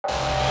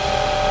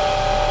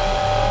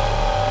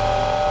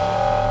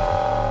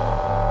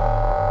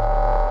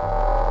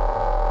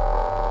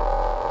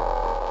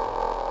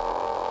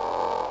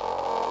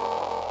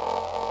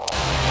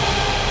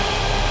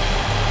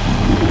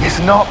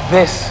not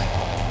this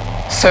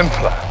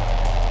simpler?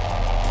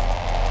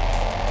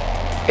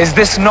 Is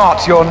this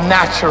not your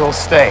natural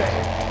state?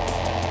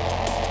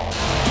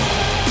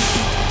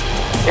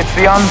 It's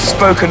the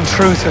unspoken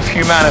truth of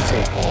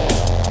humanity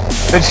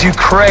that you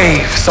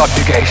crave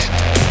subjugation.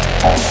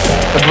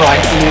 The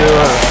bright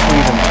lure of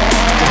freedom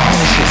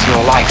diminishes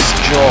your life's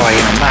joy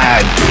in a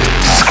mad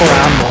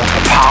scramble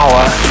for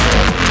power,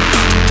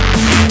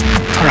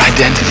 for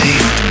identity.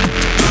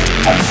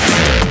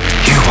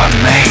 You were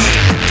made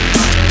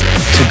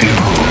to be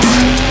ruled.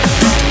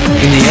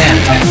 In the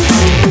end,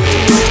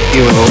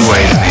 you will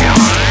always be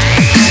ours.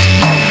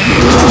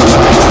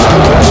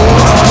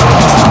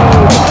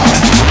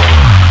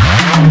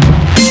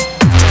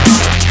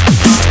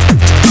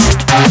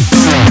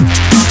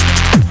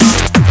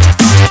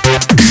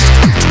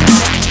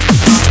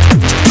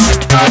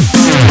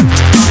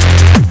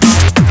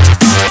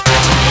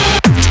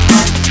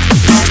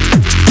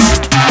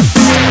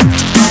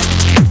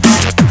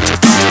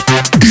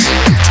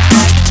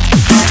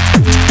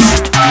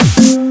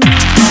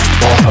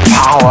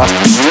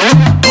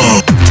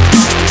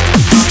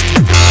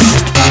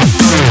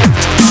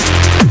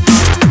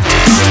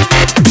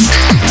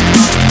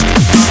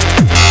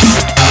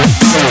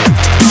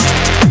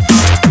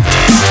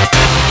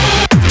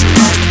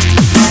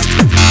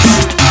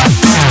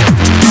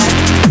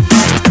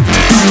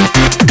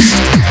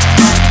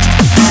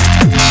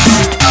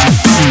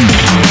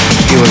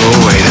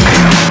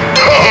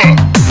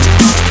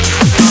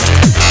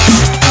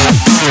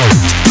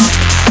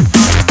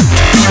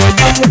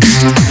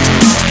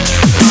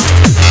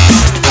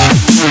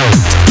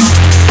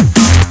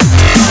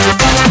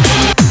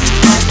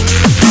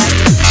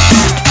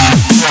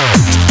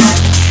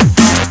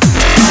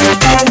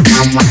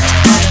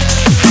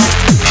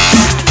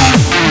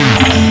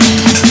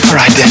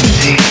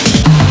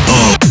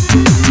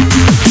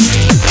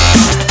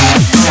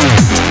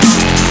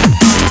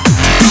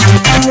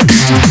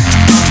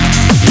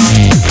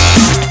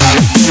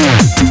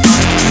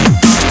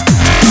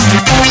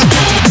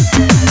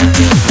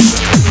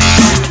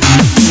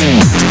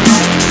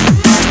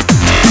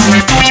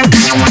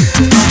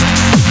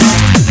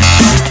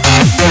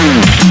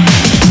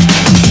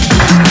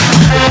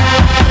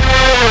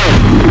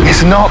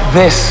 Not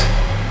this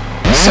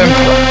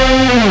simpler?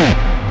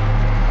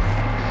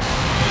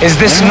 Is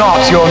this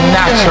not your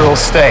natural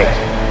state?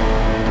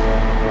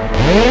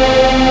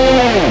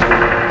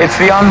 It's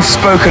the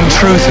unspoken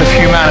truth of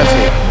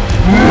humanity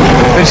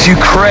that you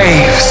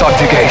crave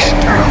subjugation.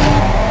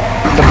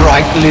 The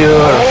bright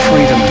lure of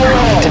freedom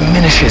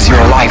diminishes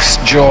your life's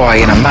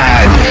joy in a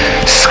mad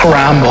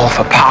scramble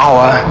for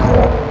power.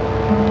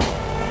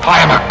 I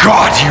am a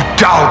god, you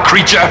dull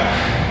creature,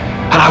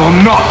 and I will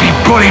not be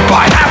bullied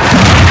by that.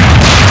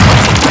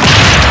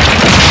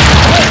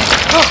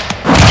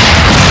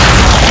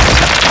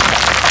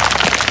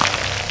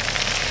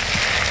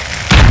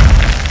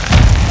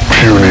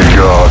 Puny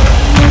god.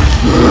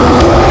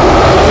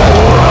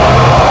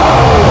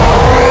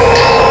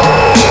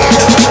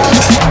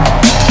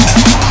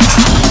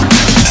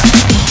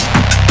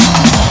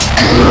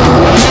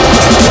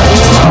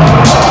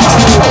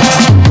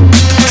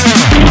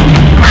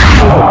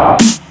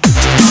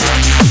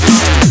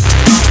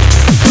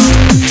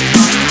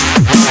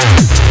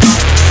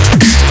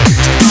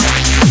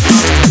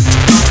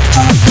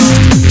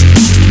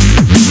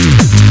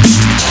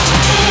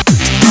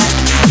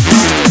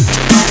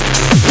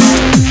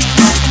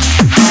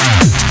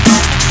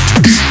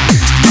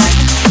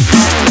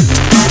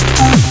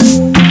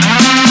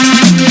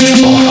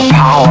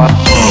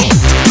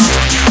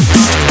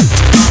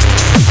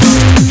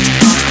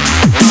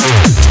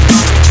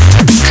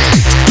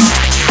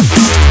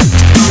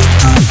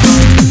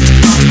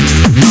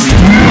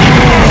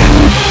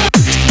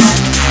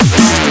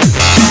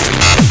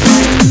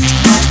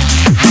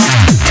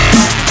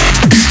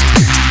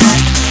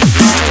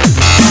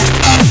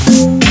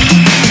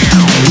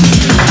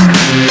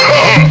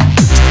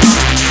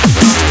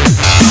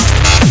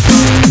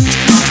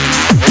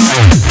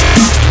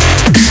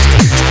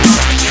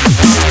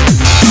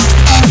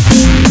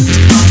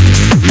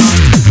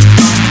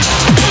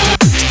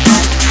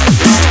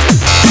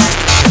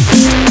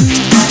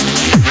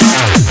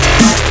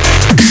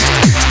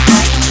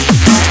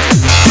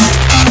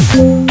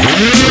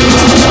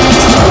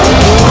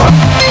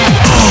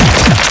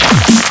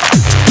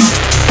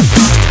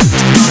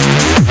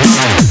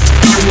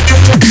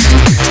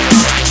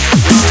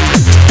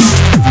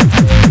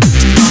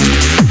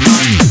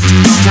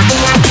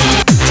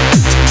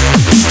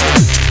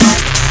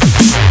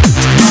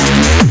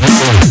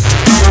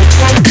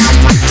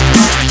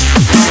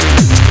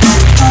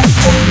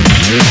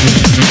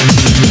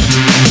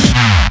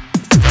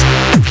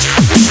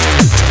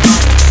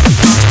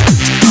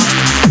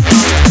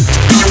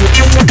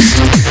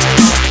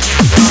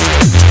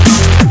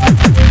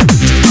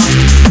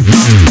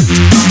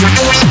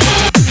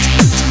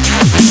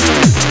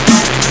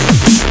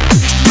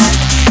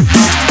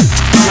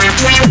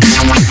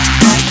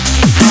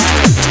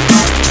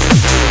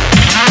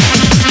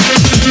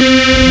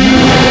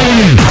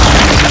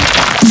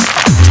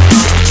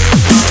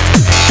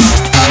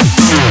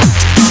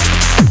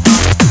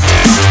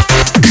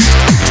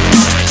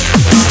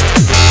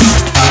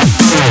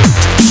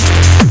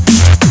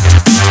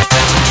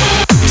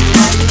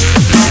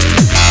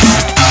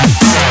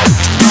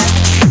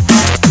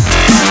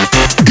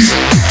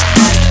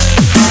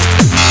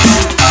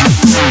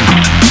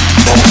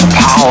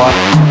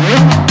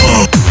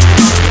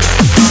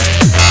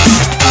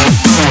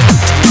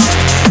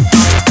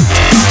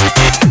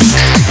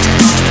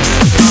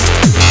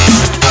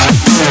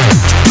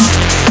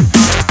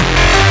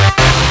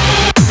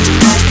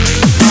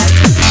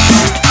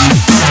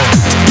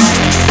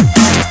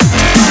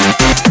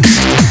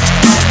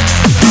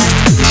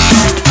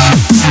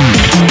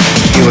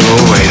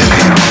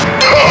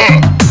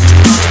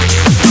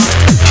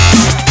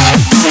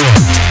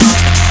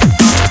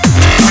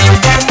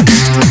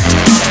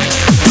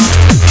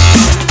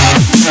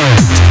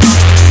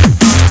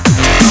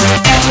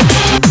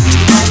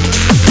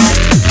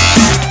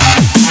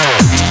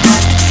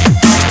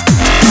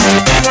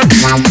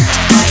 Rume.